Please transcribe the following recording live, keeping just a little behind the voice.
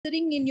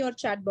in your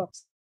chat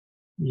box.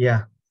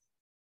 Yeah.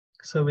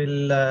 So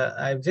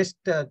I've just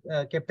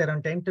kept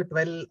around 10 to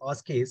 12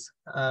 OSCEs,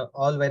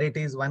 all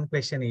varieties, one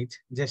question each,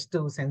 just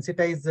to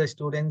sensitize the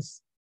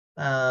students,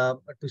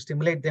 to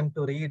stimulate them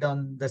to read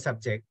on the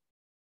subject.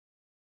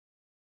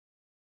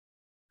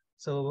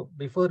 So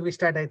before we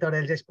start, I thought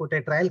I'll just put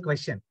a trial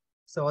question.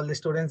 So all the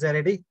students are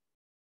ready.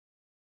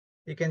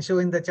 You can show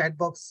in the chat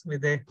box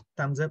with a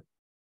thumbs up.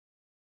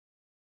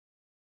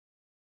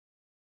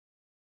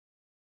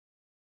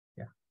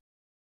 Yeah.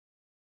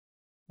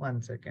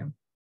 1 second.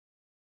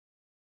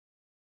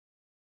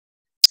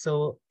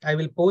 So I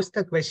will post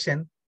the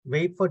question.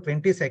 Wait for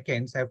 20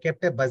 seconds. I've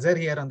kept a buzzer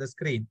here on the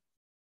screen.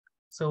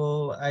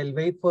 So I'll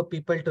wait for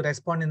people to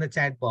respond in the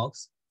chat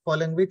box,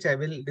 following which I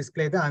will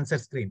display the answer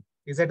screen.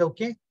 Is that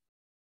okay?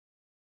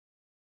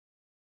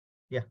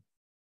 Yeah.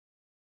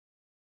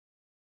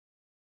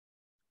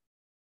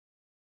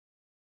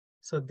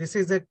 So this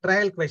is a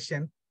trial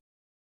question.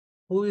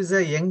 Who is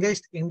the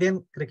youngest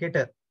Indian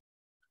cricketer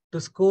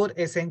to score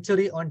a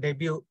century on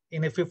debut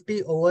in a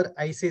 50-over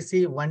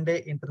ICC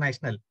one-day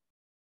international?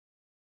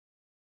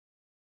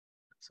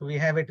 So we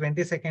have a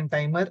 20-second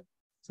timer.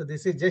 So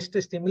this is just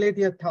to stimulate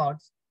your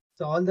thoughts.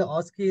 So all the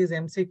OSCEs,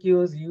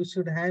 MCQs, you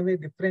should have a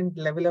different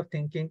level of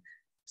thinking.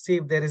 See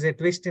if there is a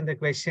twist in the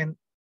question,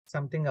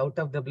 something out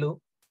of the blue.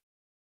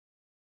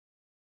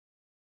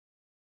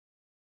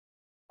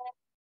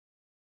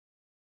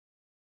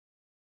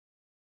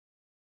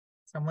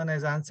 Someone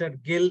has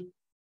answered Gil.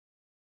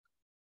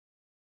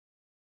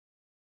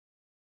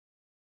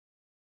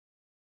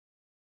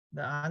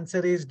 The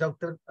answer is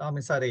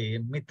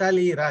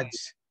Mithali Raj.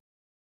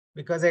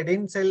 Because I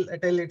didn't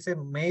tell it's a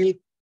male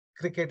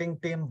cricketing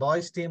team,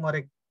 boys team or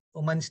a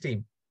women's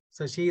team.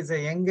 So she is the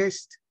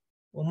youngest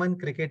woman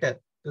cricketer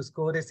to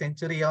score a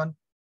century on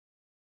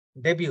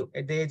debut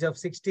at the age of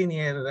 16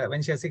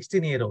 when she was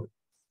 16-year-old.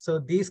 So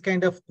these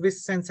kind of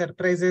twists and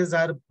surprises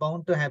are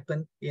bound to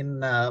happen in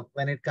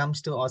when it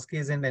comes to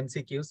OSCEs and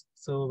MCQs.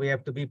 So we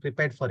have to be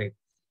prepared for it.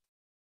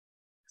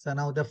 So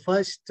now the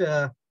first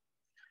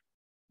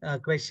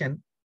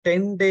question,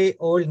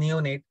 10-day-old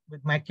neonate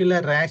with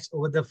macular rash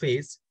over the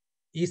face,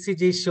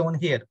 ECG is shown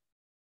here.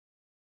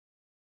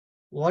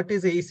 What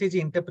is the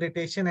ECG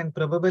interpretation and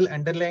probable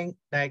underlying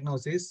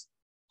diagnosis?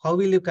 How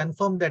will you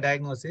confirm the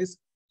diagnosis?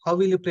 How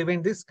will you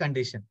prevent this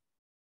condition?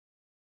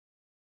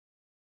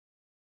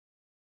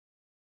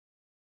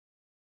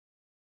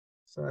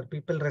 So are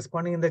people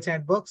responding in the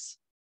chat box?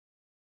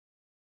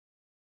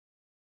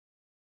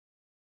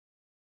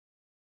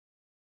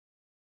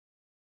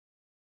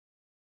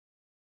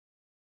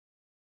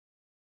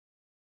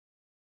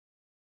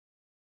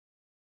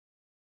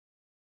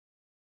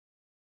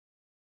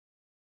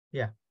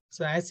 Yeah.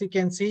 So as you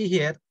can see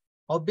here,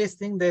 obvious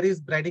thing, there is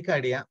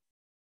bradycardia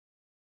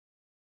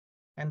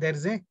and there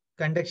is a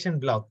conduction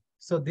block.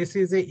 So this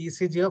is a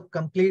ECG of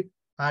complete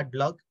heart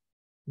block,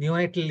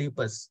 neonatal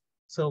lupus.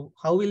 So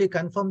how will you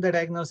confirm the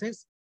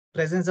diagnosis?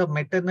 Presence of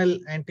maternal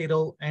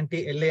anti-Rho,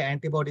 anti-LA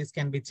antibodies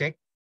can be checked.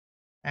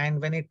 And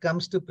when it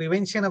comes to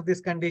prevention of this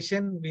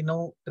condition, we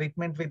know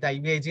treatment with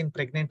IVIG in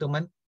pregnant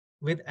women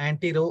with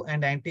anti-Rho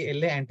and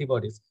anti-LA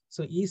antibodies.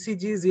 So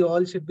ECGs, you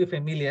all should be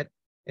familiar,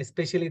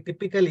 especially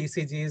typical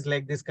ECGs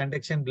like this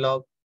conduction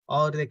block,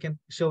 or they can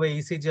show a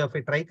ECG of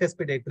a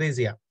tricuspid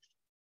atresia,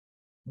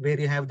 where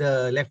you have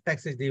the left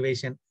axis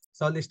deviation.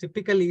 So all these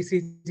typical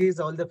ECGs,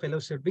 all the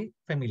fellows should be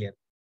familiar.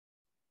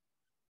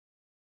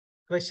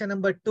 Question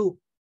number 2.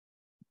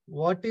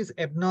 What is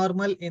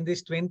abnormal in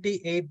this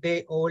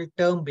 28-day-old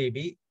term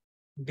baby?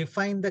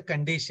 Define the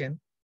condition.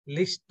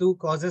 List 2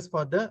 causes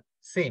for the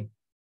same.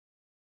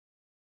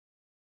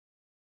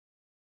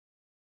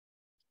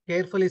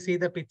 Carefully see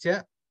the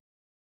picture.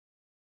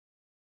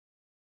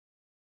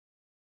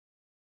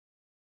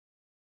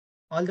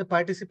 All the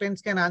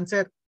participants can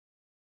answer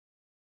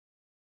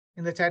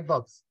in the chat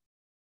box.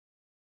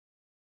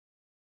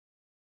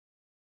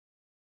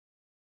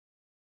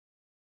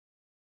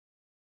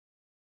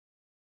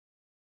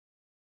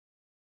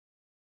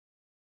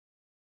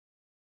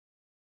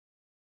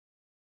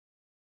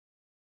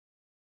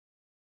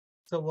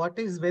 So what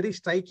is very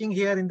striking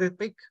here in the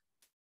pic?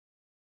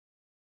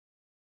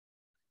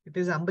 It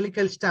is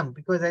umbilical stump,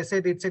 because I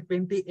said it's a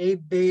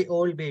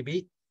 28-day-old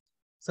baby.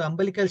 So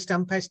umbilical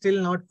stump has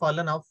still not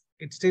fallen off.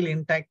 It's still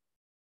intact.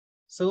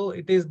 So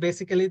it is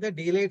basically the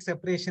delayed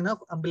separation of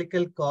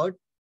umbilical cord,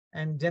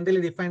 and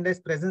generally defined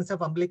as presence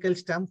of umbilical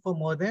stump for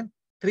more than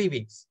 3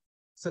 weeks.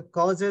 So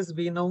causes,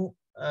 we know,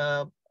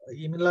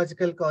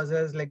 immunological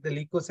causes like the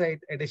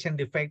leukocyte adhesion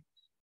defect.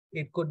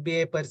 It could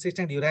be a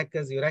persistent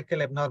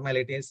urachal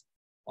abnormalities.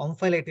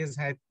 Omphalitis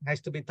has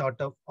to be thought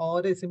of,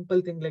 or a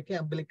simple thing like a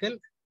umbilical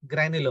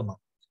granuloma.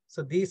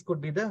 So these could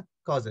be the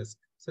causes.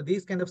 So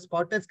these kind of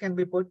spotters can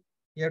be put.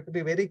 You have to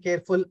be very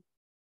careful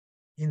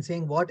in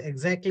saying what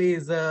exactly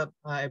is the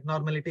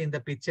abnormality in the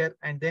picture,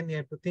 and then you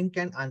have to think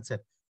and answer.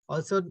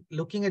 Also,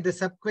 looking at the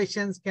sub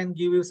questions can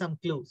give you some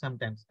clue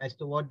sometimes as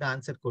to what the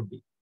answer could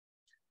be.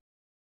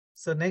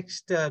 So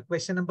next,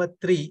 question number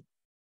 3.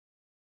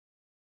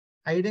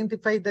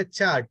 Identify the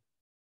chart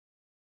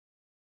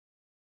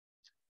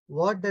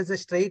what does the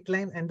straight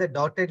line and the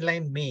dotted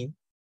line mean?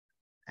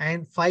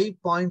 And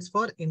 5 points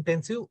for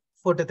intensive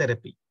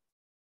phototherapy.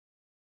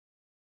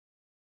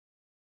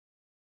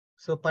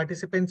 So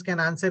participants can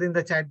answer in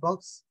the chat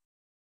box.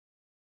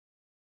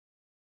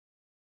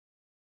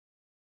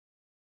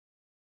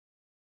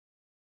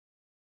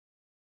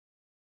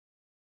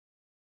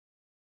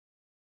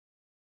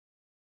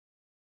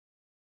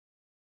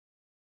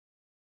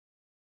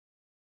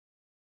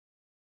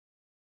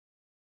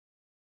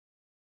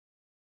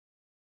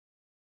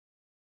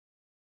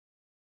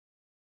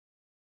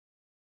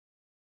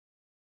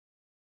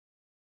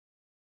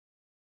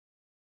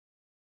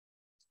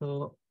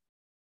 So,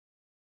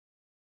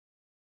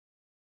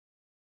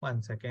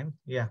 one second.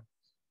 Yeah.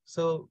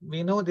 So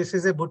we know this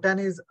is a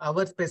Bhutanese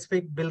hour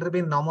specific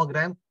bilirubin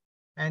nomogram,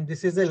 and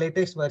this is the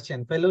latest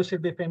version. Fellows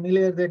should be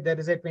familiar that there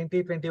is a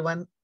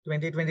 2021,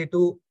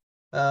 2022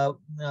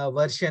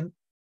 version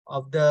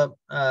of the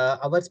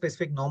hour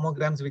specific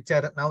nomograms which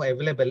are now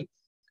available.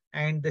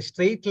 And the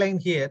straight line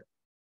here,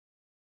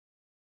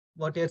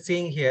 what you're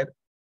seeing here,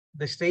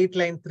 the straight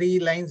line,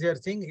 3 lines you're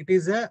seeing, it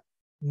is a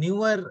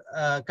newer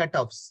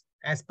cutoffs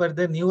as per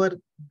the newer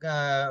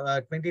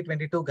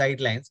 2022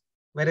 guidelines,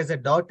 whereas the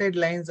dotted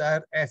lines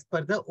are as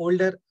per the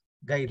older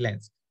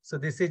guidelines. So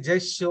this is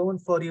just shown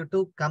for you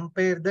to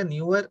compare the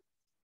newer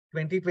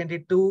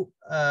 2022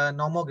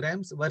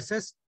 nomograms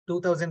versus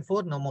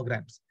 2004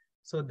 nomograms.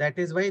 So that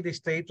is why the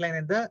straight line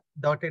and the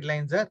dotted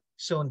lines are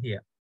shown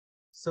here.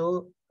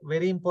 So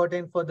very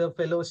important for the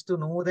fellows to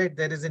know that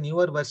there is a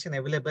newer version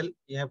available.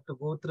 You have to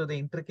go through the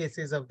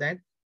intricacies of that.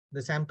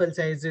 The sample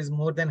size is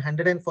more than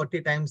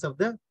 140 times of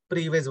the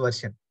previous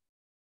version.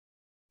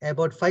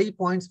 About 5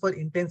 points for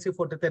intensive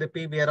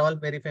phototherapy. We are all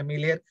very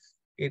familiar.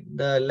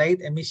 The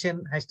light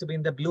emission has to be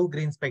in the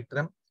blue-green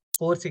spectrum,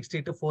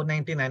 460 to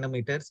 490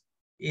 nanometers.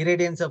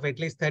 Irradiance of at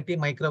least 30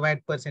 microwatt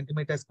per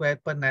centimeter square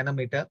per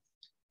nanometer.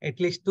 At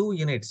least 2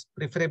 units,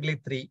 preferably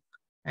 3.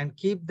 And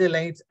keep the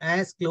lights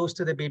as close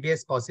to the baby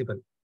as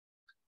possible.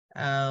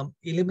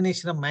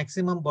 Elimination of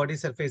maximum body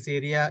surface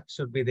area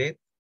should be there.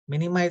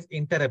 Minimize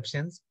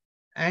interruptions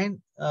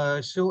and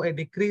show a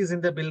decrease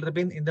in the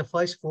bilirubin in the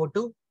first 4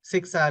 to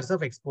 6 hours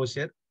of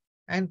exposure.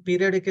 And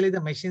periodically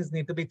the machines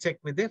need to be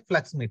checked with a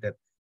flux meter.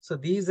 So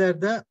these are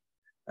the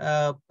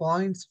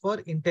points for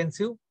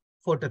intensive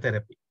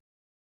phototherapy.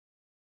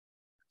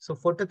 So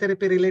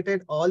phototherapy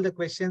related, all the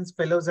questions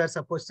fellows are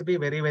supposed to be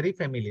very, very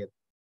familiar.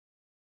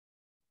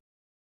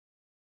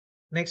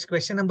 Next,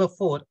 question number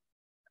 4,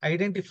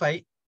 identify,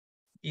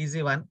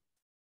 easy one,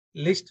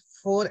 list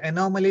 4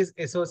 anomalies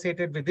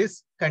associated with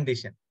this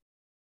condition.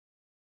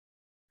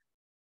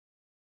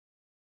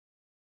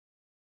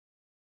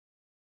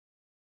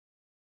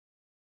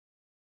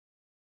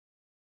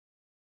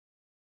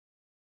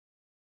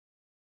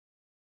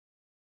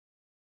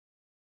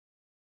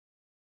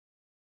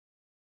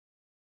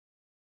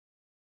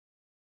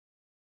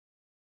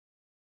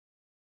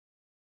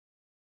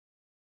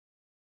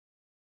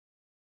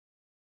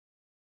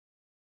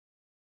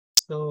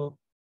 So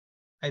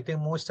I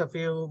think most of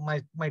you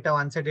might have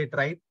answered it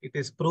right. It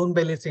is prune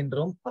belly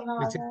syndrome,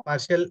 which is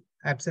partial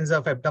absence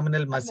of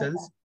abdominal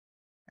muscles.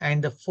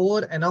 And the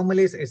 4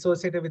 anomalies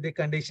associated with the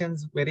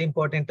conditions, very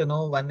important to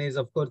know. One is,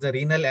 of course, the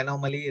renal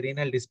anomaly,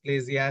 renal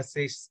dysplasia,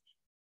 cysts,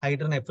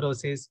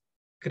 hydronephrosis,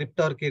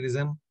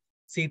 cryptorchidism,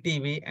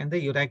 CTV, and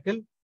the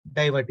urachal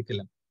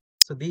diverticulum.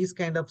 So these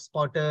kind of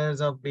spotters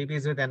of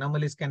babies with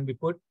anomalies can be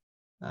put,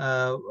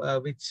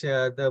 which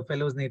the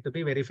fellows need to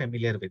be very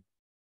familiar with.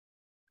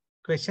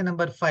 Question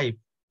number 5.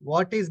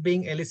 What is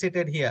being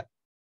elicited here?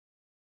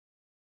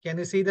 Can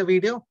you see the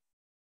video?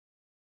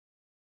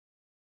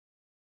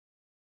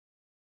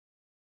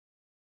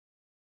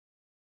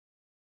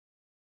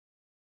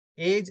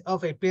 Age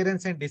of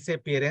appearance and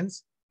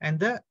disappearance and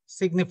the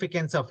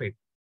significance of it.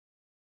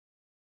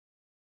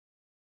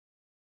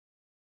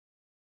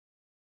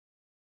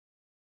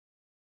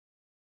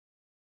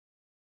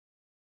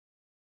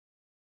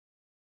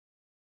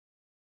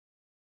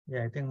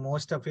 Yeah, I think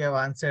most of you have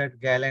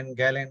answered. Galen.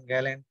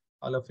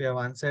 All of you have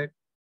answered.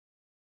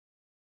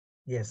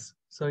 Yes.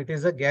 So it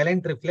is a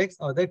Gallant reflex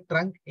or the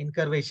trunk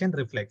incurvation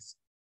reflex.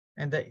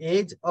 And the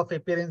age of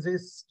appearance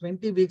is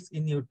 20 weeks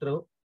in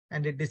utero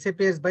and it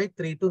disappears by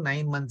 3 to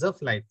 9 months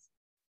of life.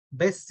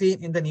 Best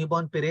seen in the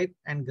newborn period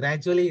and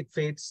gradually it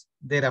fades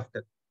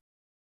thereafter.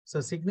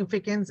 So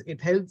significance, it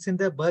helps in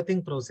the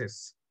birthing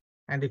process.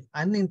 And if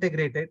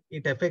unintegrated,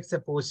 it affects the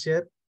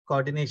posture,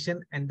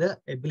 coordination, and the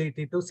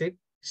ability to sit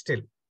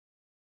still.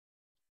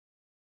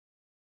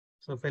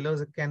 So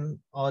fellows can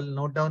all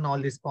note down all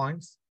these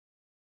points.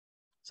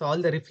 So all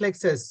the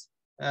reflexes,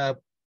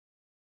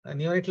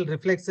 neonatal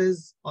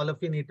reflexes, all of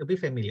you need to be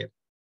familiar.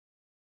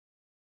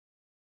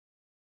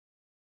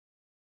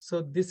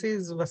 So this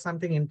is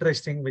something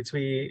interesting, which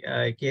we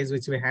case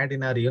which we had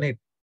in our unit.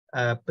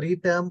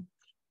 Preterm,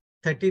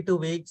 32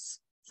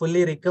 weeks,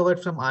 fully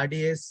recovered from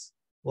RDS,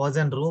 was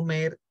on room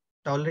air,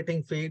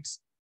 tolerating feeds,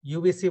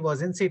 UVC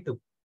was in situ.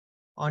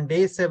 On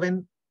day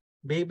 7,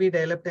 baby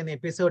developed an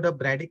episode of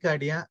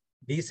bradycardia,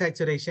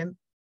 desaturation,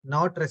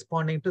 not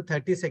responding to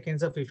 30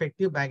 seconds of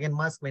effective bag and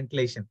mask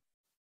ventilation.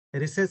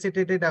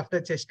 Resuscitated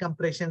after chest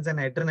compressions and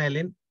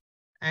adrenaline,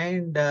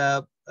 and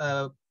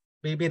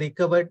baby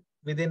recovered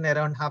within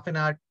around half an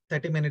hour,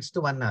 30 minutes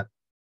to 1 hour.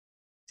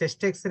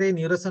 Chest X-ray,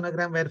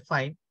 neurosonogram were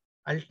fine.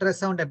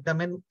 Ultrasound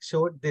abdomen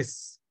showed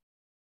this.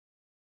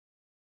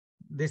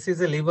 This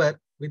is a liver.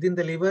 Within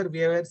the liver,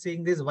 we are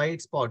seeing these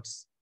white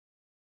spots.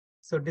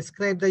 So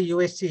describe the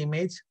USG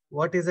image.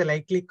 What is the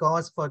likely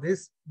cause for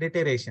this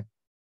deterioration?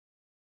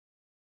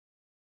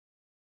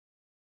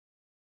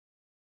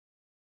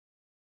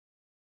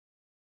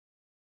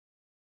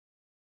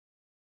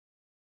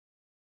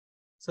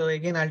 So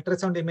again,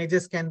 ultrasound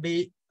images can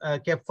be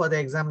kept for the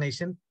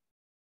examination.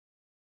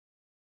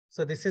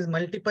 So this is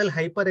multiple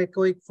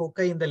hyperechoic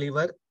foci in the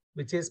liver,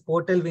 which is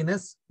portal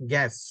venous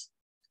gas.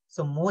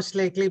 So most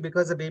likely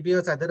because the baby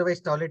was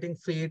otherwise tolerating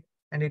feed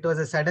and it was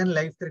a sudden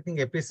life-threatening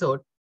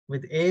episode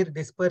with air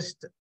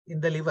dispersed in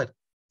the liver.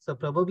 So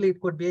probably it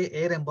could be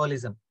air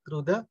embolism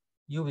through the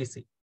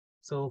UVC.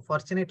 So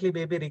fortunately,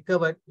 baby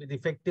recovered with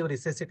effective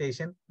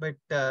resuscitation, but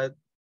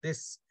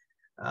this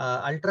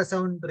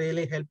ultrasound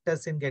really helped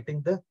us in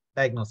getting the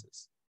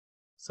diagnosis.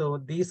 So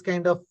these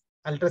kind of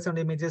ultrasound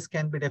images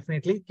can be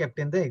definitely kept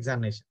in the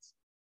examinations.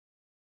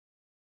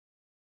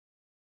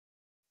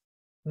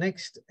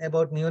 Next,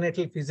 about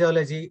neonatal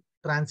physiology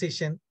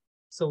transition.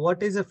 So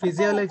what is the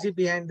physiology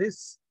behind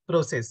this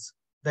process?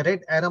 The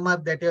red arrow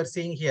mark that you're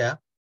seeing here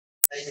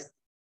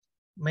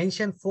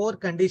mention 4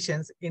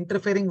 conditions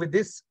interfering with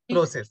this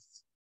process.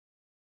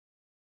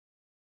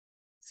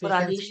 So you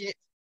can see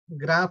a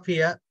graph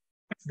here.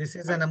 This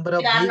is a number of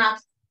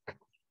weeks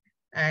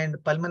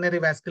and pulmonary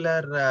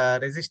vascular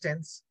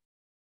resistance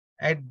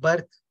at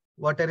birth.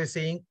 What are you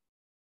seeing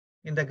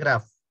in the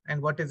graph?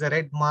 And what is the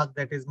red mark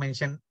that is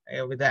mentioned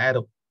with the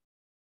arrow?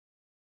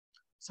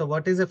 So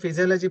what is the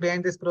physiology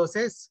behind this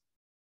process?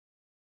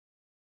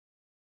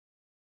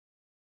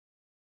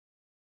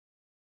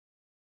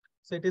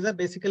 So it is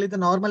basically the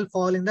normal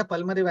fall in the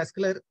pulmonary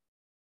vascular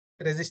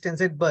resistance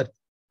at birth.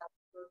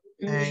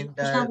 And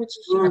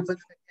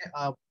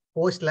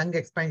post lung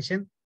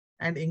expansion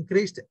and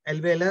increased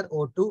alveolar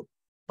O2,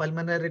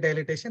 pulmonary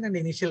dilatation, and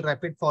initial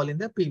rapid fall in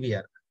the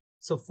PVR.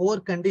 So 4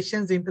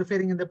 conditions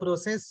interfering in the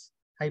process: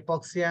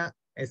 hypoxia,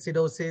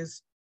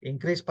 acidosis,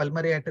 increased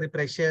pulmonary artery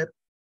pressure,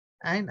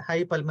 and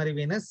high pulmonary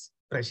venous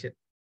pressure,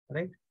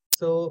 right?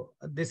 So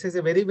this is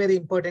a very, very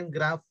important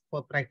graph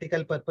for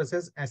practical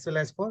purposes as well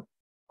as for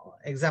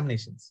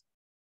examinations.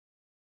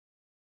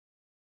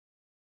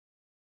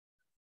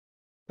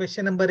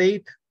 Question number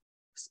 8,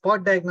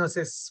 spot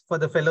diagnosis for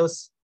the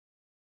fellows.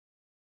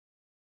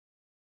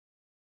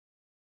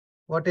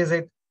 What is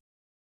it?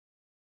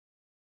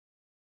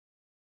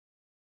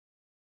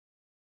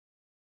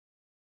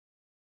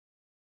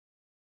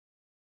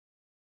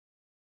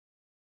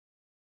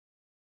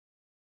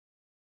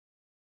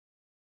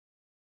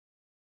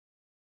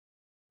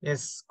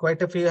 Yes,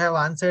 quite a few have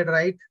answered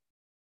right.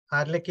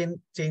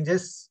 Harlequin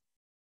changes.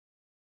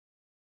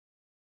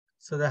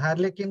 So the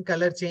harlequin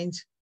color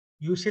change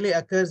usually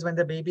occurs when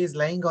the baby is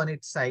lying on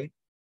its side,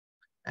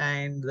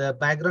 and the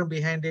background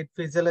behind it,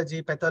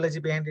 physiology, pathology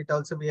behind it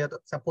also we are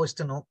supposed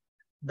to know.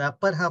 The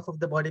upper half of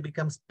the body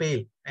becomes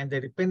pale and the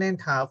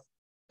dependent half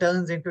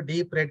turns into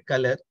deep red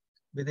color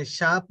with a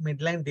sharp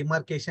midline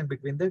demarcation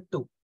between the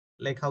two,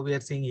 like how we are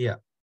seeing here.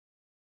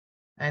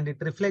 And it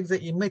reflects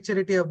the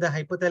immaturity of the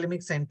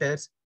hypothalamic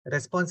centers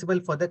responsible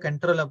for the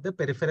control of the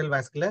peripheral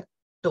vascular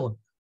tone.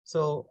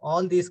 So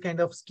all these kind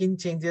of skin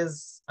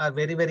changes are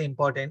very, very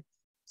important.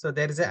 So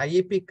there is a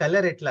IAP color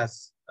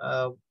atlas.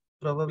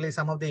 Probably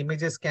some of the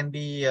images can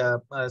be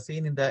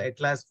seen in the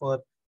atlas for,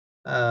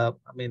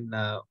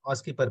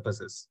 OSCE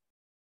purposes.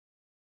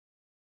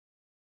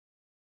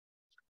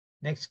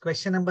 Next,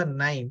 question number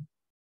 9.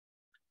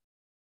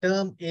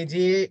 Term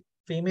AGA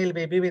female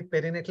baby with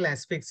perinatal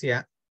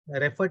asphyxia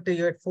referred to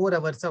you at 4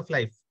 hours of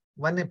life.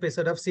 1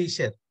 episode of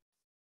seizure.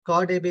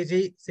 Cord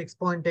ABG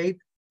 6.8,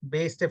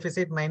 base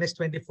deficit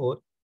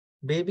 -24.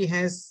 Baby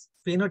has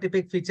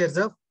phenotypic features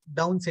of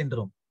Down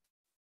syndrome.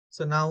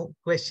 So now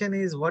question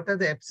is, what are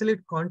the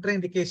absolute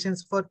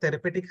contraindications for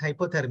therapeutic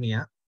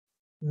hypothermia?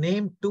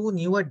 Name 2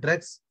 newer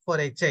drugs for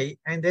HI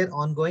and their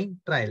ongoing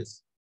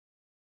trials.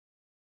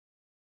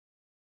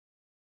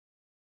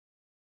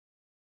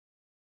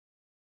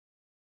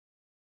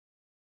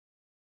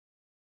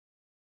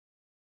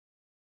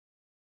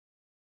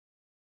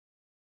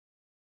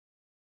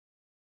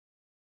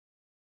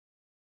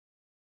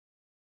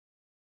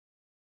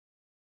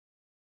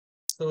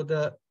 So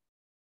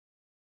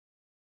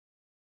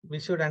we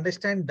should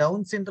understand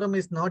Down syndrome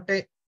is not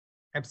a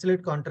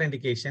absolute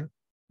contraindication.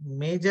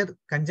 Major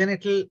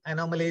congenital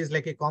anomalies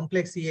like a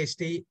complex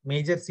CHT,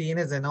 major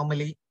CNS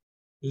anomaly,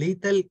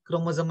 lethal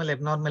chromosomal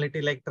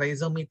abnormality like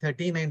trisomy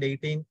 13 and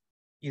 18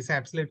 is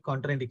absolute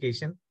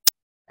contraindication.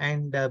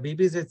 And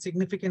babies with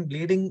significant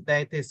bleeding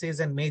diathesis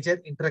and major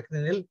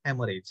intracranial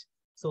hemorrhage.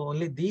 So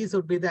only these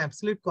would be the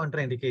absolute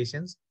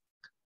contraindications.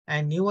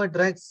 And newer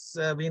drugs,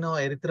 we know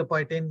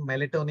erythropoietin,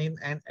 melatonin,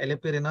 and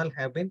allopurinol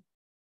have been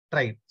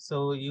tried.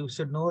 So you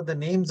should know the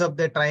names of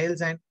the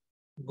trials and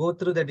go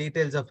through the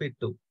details of it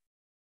too.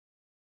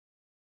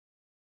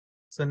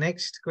 So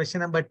next,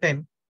 question number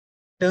 10.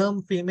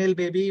 Term female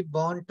baby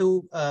born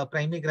to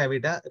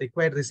primigravida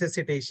required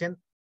resuscitation,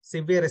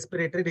 severe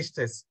respiratory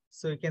distress.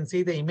 So you can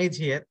see the image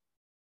here.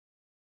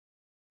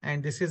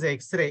 And this is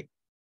X-ray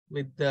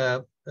with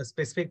the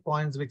specific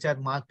points which are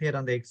marked here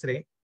on the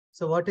X-ray.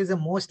 So what is the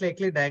most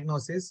likely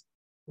diagnosis?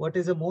 What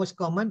is the most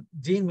common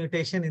gene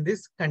mutation in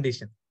this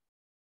condition?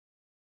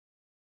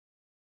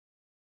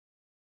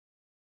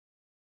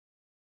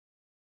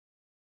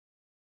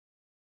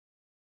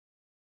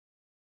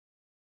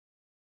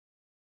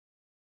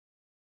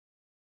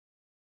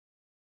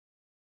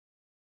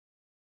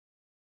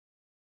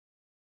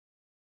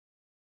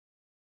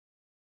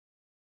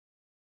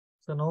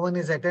 So no one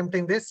is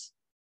attempting this.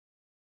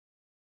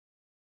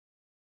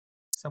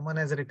 Someone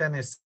has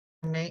written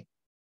SMA.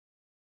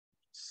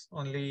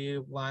 Only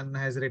one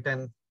has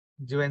written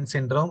Duane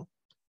syndrome.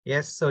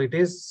 Yes, so it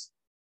is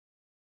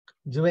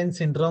Duane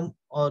syndrome,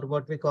 or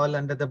what we call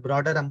under the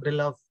broader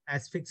umbrella of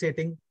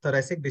asphyxiating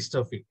thoracic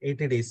dystrophy,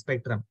 ATD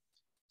spectrum.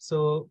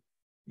 So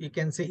you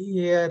can see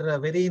here a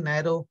very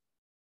narrow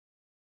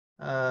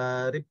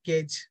rib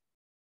cage,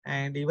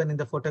 and even in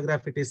the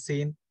photograph it is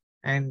seen,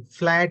 and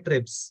flat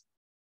ribs.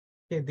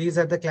 Okay, these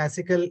are the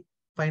classical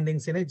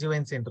findings in a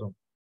Duane syndrome.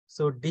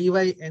 So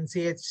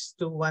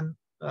DYNCH21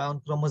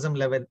 on chromosome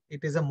level, it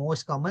is the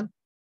most common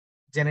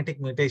genetic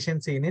mutation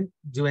seen in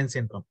Duane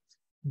syndrome.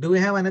 Do we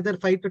have another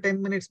 5 to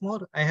 10 minutes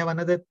more? I have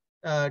another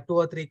 2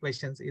 or 3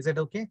 questions. Is it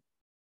okay?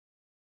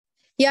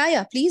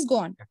 Yeah, please go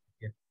on.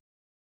 Yeah.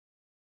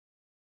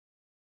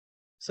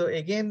 So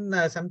again,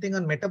 something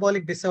on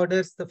metabolic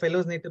disorders, the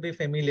fellows need to be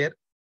familiar.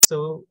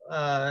 So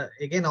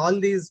again, all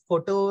these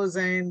photos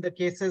and the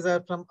cases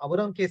are from our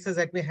own cases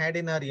that we had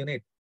in our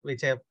unit,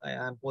 which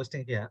I'm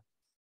posting here.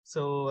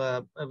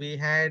 So we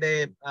had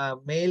a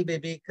male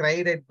baby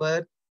cried at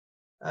birth,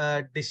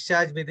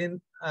 discharged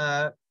within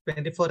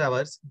 24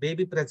 hours.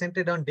 Baby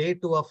presented on day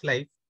 2 of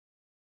life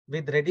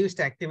with reduced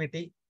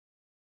activity,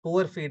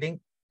 poor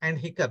feeding, and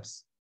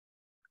hiccups.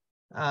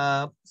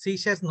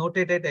 Seizures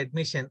noted at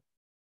admission.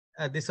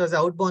 This was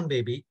outborn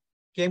baby,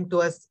 came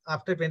to us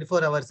after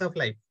 24 hours of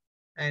life.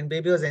 And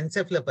baby was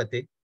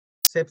encephalopathic,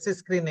 sepsis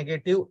screen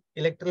negative,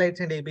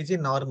 electrolytes and ABG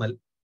normal.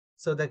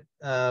 So the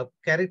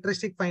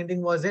characteristic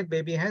finding was that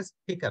baby has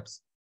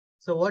hiccups.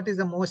 So what is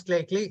the most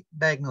likely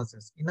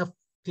diagnosis? Enough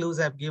clues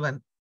I've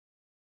given.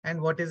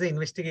 And what is the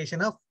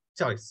investigation of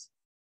choice?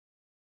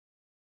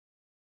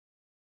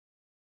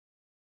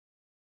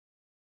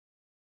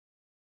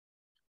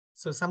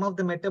 So some of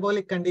the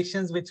metabolic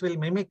conditions which will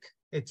mimic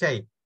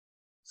HI.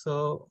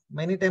 So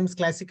many times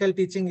classical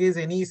teaching is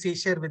any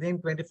seizure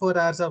within 24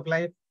 hours of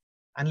life,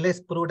 unless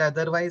proved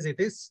otherwise, it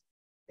is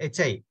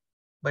HI.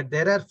 But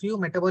there are few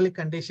metabolic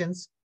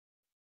conditions.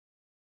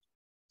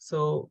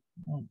 So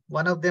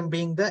one of them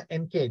being the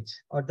NCAH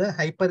or the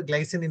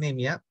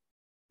hyperglyceminemia,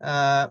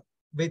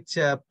 which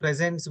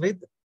presents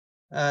with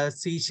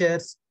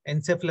seizures,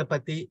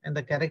 encephalopathy, and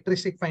the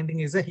characteristic finding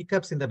is the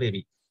hiccups in the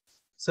baby.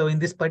 So in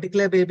this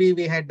particular baby,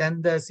 we had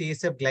done the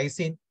CSF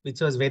glycine,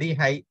 which was very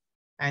high,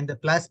 and the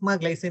plasma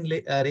glycine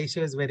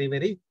ratio is very,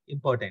 very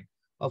important.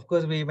 Of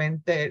course, we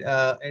went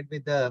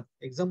with the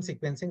exome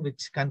sequencing,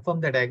 which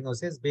confirmed the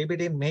diagnosis. Baby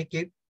didn't make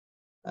it.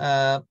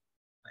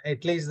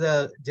 At least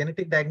the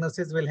genetic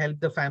diagnosis will help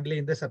the family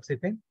in the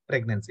subsequent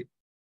pregnancy.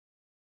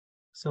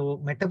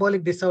 So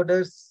metabolic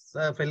disorders,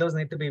 fellows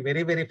need to be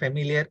very, very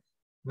familiar.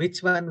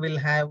 Which one will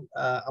have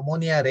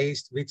ammonia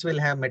raised, which will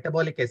have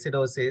metabolic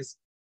acidosis,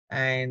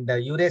 and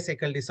urea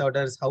cycle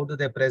disorders, how do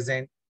they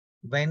present?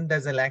 When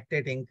does the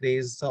lactate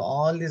increase? So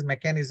all these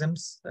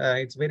mechanisms,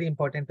 it's very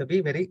important to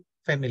be very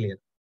familiar.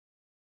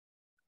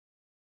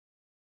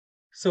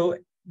 So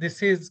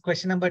this is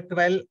question number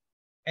 12.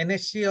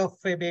 NSG of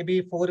a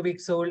baby 4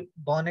 weeks old,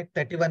 born at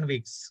 31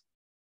 weeks.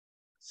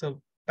 So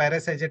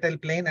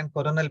parasagittal plane and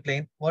coronal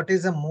plane. What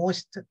is the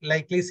most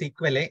likely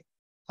sequelae?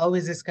 How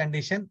is this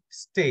condition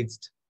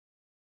staged?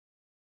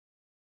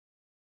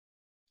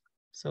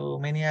 So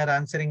many are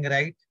answering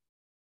right.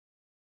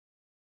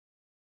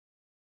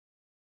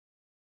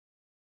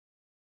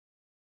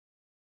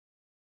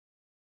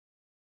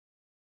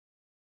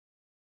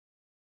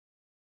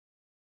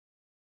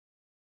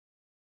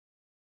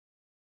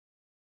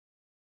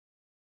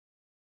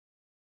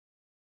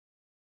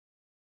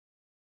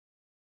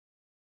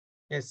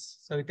 Yes,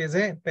 so it is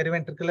a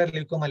periventricular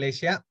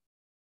leukomalacia.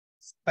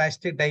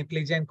 Spastic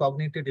diplegia and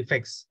cognitive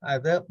defects are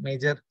the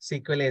major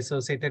sequelae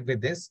associated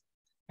with this.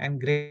 And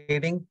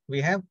grading,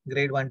 we have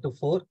grade 1 to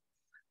 4,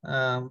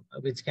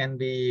 which can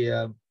be,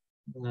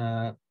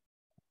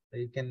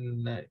 you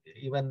can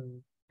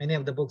even, many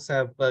of the books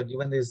have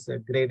given this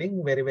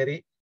grading. Very,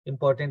 very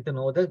important to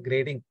know the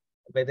grading,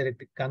 whether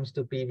it comes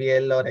to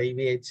PVL or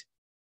IVH.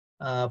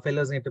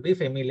 Fellows need to be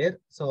familiar.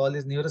 So all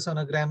these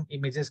neurosonogram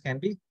images can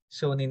be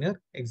shown in your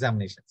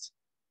examinations.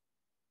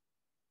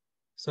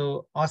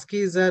 So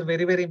OSCEs are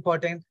very, very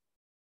important.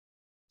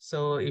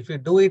 So if you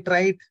do it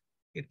right,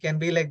 it can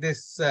be like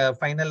this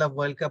final of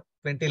World Cup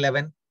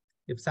 2011.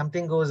 If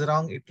something goes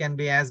wrong, it can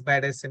be as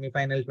bad as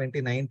semi-final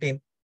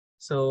 2019.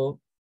 So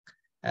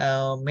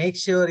make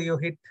sure you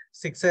hit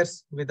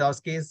sixers with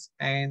OSCEs,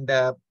 and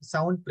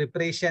sound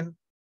preparation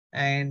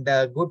and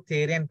good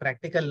theory and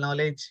practical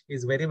knowledge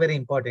is very, very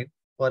important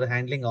for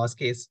handling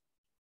OSCEs.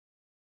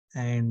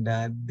 And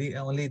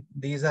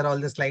these are all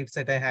the slides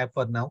that I have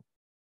for now.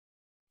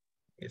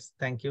 Yes,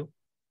 thank you.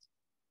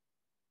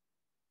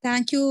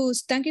 Thank you.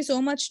 Thank you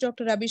so much,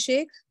 Dr.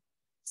 Abhishek.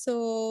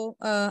 So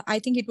I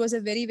think it was a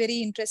very,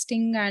 very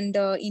interesting and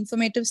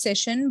informative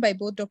session by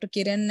both Dr.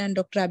 Kiran and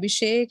Dr.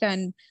 Abhishek.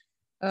 And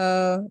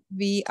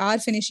we are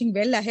finishing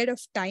well ahead of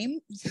time,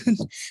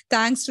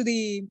 thanks to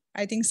the,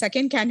 I think,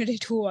 second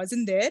candidate who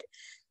wasn't there.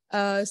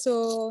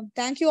 So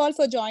thank you all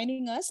for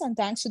joining us, and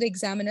thanks to the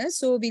examiners.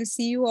 So we'll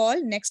see you all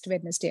next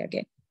Wednesday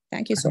again.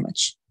 Thank you so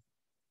much.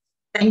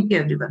 Thank you,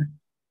 everyone.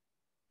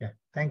 Yeah,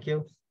 thank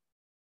you.